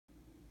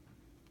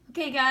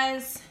Okay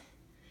guys,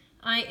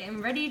 I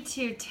am ready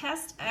to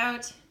test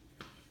out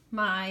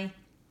my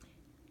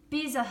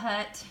Beeza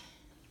Hut.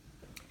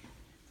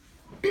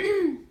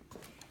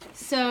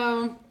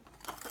 So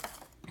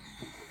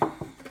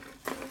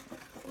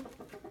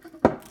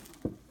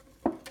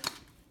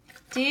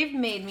Dave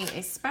made me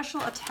a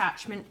special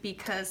attachment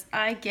because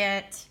I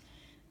get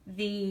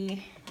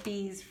the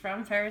bees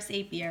from Ferris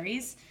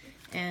Apiaries,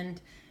 and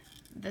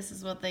this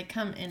is what they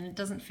come in. It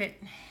doesn't fit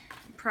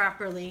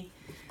properly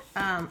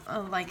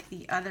like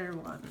the other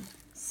one.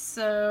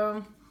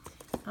 So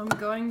I'm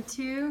going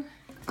to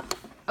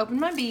open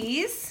my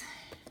bees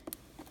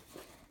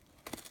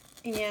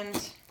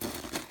and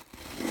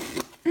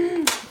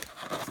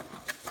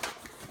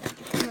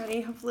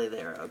ready. Hopefully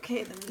they were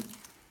okay.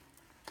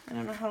 I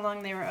don't know how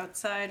long they were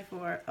outside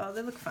for. Oh,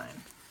 they look fine.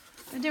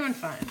 They're doing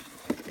fine.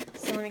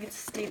 So I'm gonna get the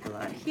staple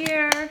out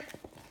here.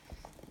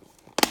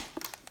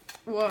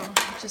 Whoa,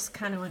 it just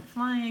kind of went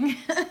flying.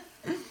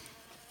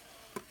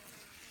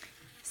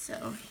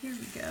 So here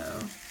we go.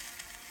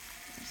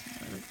 There's my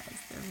other guys.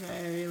 They're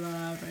very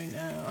loud right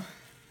now.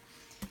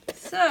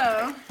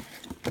 So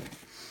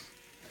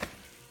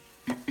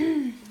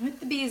with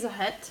the Beeza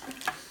Hut,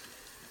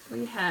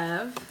 we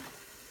have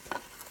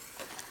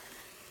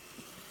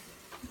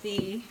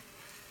the,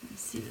 let me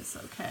see this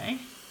okay.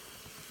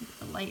 Get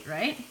the light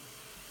right.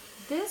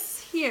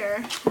 This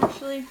here,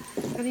 actually,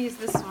 I'm gonna use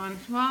this one.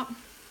 Well,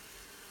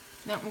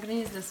 no, I'm gonna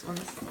use this one.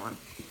 This is the one.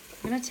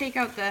 I'm gonna take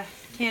out the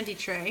candy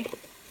tray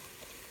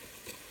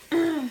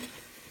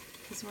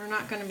because we're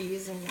not gonna be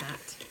using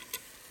that.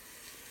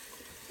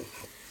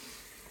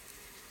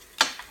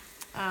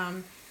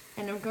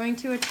 And I'm going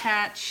to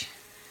attach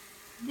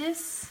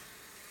this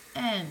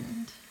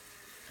end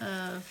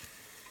of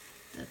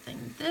the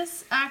thing.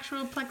 This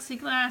actual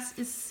plexiglass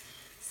is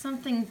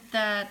something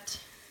that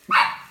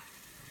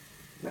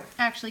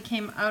actually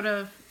came out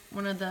of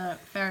one of the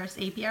Ferris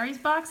Apiaries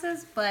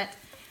boxes, but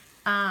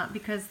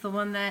because the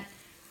one that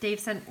Dave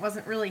sent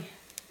wasn't really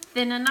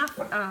thin enough,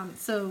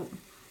 so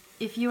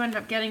if you end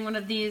up getting one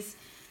of these,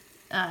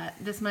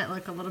 this might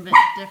look a little bit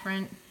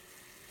different.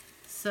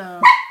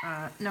 So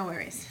no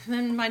worries.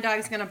 Then my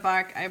dog's gonna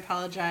bark. I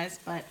apologize,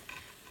 but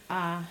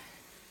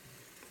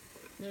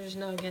there's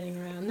no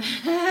getting around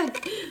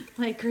that.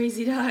 Like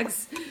crazy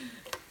dogs.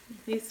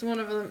 At least one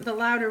of them, the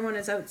louder one,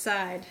 is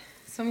outside.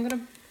 So I'm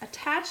gonna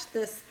attach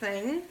this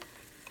thing.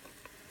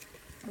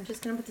 I'm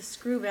just gonna put the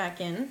screw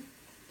back in.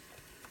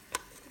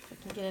 If I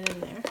can get it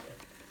in there.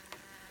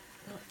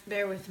 Oh,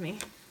 bear with me.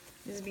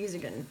 These bees are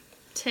getting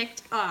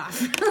ticked off.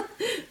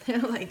 They're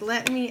like,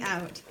 let me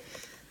out.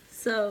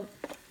 So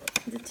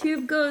the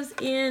tube goes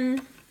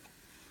in.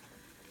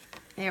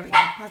 There we go.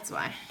 That's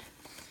why.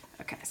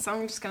 Okay, so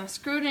I'm just going to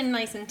screw it in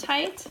nice and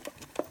tight.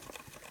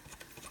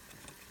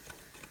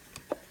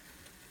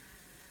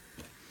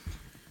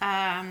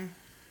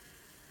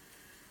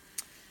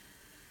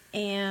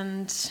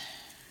 And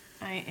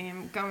I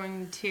am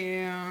going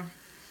to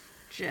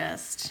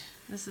just,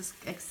 this is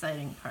the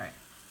exciting part.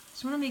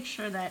 Just want to make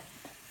sure that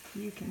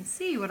you can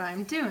see what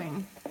I'm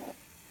doing.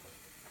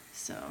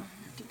 So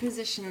I have to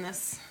position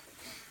this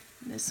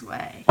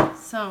way.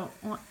 So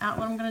what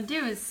I'm going to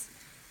do is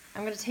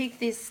I'm going to take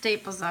these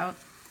staples out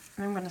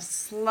and I'm going to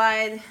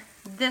slide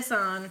this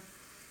on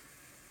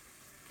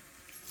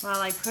while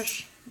I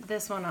push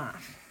this one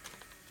off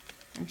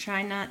and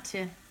try not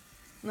to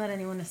let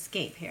anyone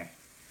escape here.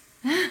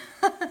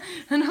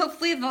 And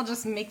hopefully they'll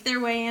just make their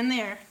way in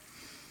there.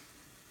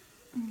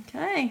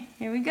 Okay,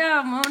 here we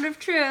go. Moment of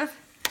truth.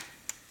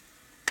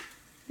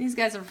 These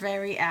guys are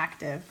very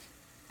active.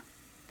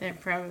 They're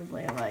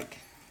probably like,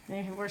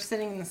 they were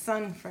sitting in the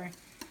sun for,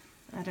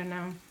 I don't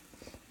know,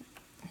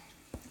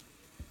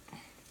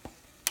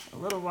 a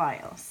little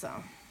while,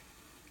 so.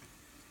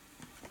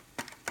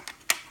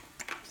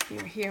 They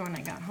were here when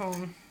I got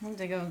home. I had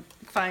to go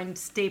find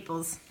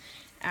staples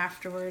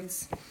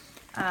afterwards.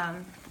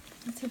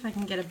 Let's see if I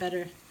can get a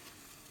better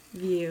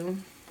view.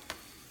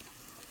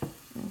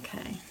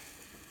 Okay.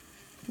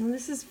 Well,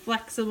 this is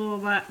flexible,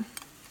 but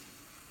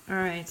all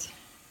right.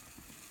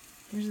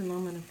 Here's a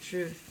moment of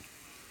truth.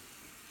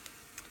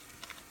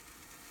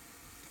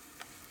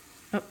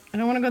 Oh, I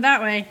don't want to go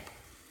that way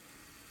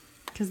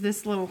because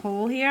this little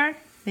hole here,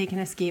 they can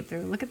escape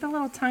through. Look at the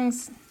little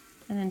tongues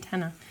and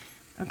antenna.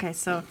 Okay,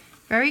 so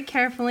very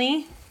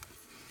carefully,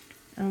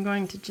 I'm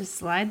going to just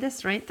slide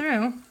this right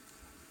through.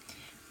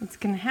 What's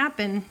going to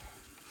happen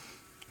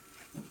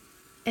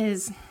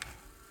is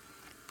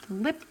the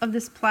lip of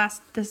this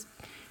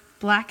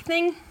black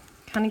thing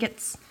kind of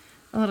gets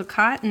a little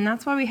caught, and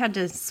that's why we had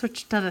to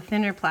switch to the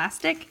thinner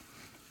plastic.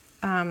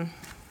 So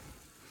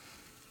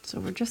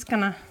we're just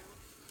gonna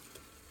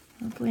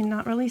hopefully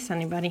not release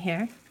anybody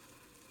here.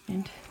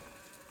 And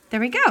there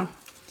we go.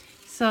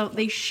 So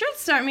they should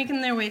start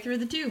making their way through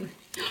the tube.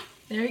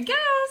 There he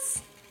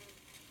goes.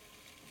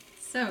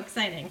 So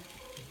exciting.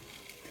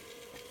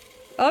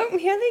 Oh,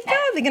 here they go.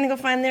 They're gonna go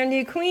find their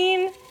new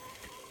queen.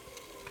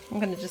 I'm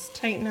gonna just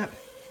tighten up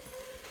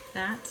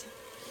that.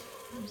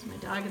 There's my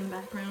dog in the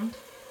background.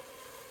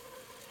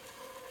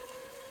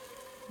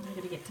 I'm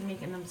gonna get to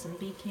making them some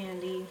bee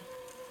candy.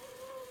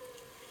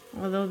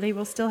 Although they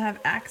will still have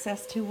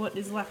access to what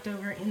is left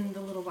over in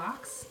the little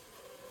box.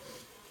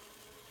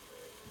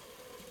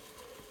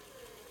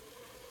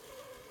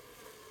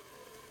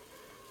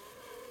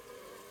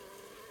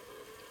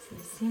 So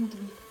they seem to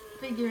be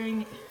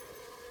figuring it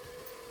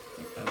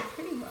out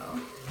pretty well.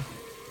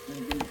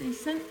 Maybe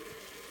decent.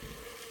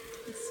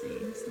 Let's see,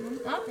 is the one?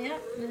 Oh yeah,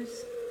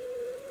 there's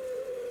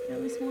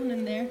at least one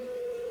in there.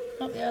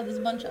 Oh yeah, there's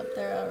a bunch up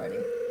there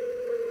already.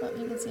 But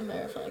you can see my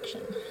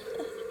reflection.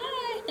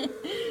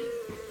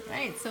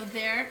 Right, so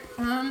there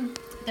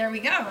we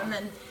go. And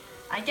then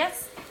I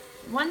guess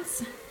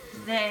once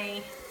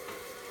they,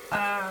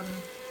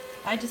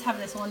 I just have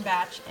this one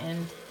batch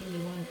and the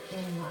one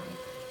in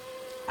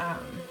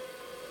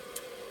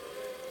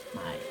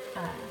my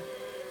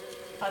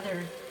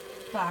other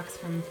box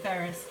from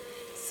Ferris.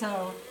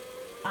 So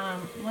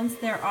once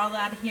they're all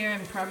out of here,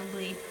 and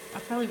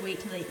I'll probably wait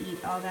till they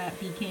eat all that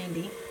bee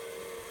candy,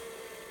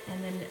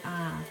 and then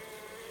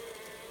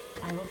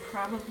I will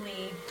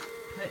probably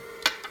put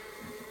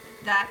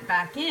that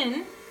back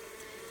in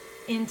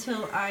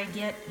until I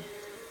get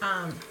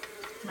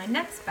my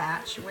next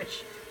batch,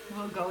 which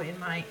will go in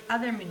my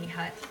other mini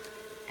hut.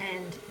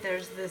 And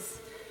there's this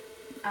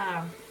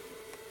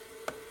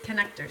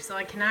connector, so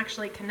I can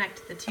actually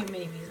connect the two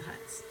mini Beeza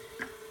Huts.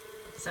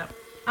 So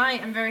I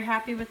am very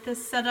happy with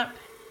this setup.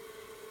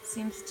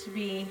 Seems to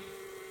be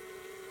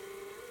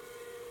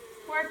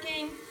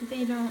working.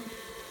 They seem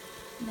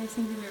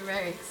to be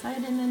very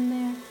excited in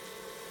there.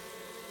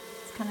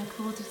 It's kind of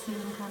cool to see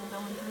them kind of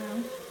going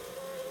through.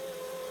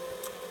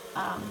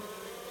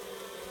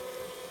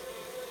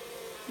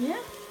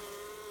 Yeah,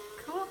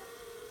 cool.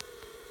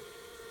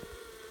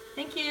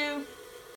 Thank you.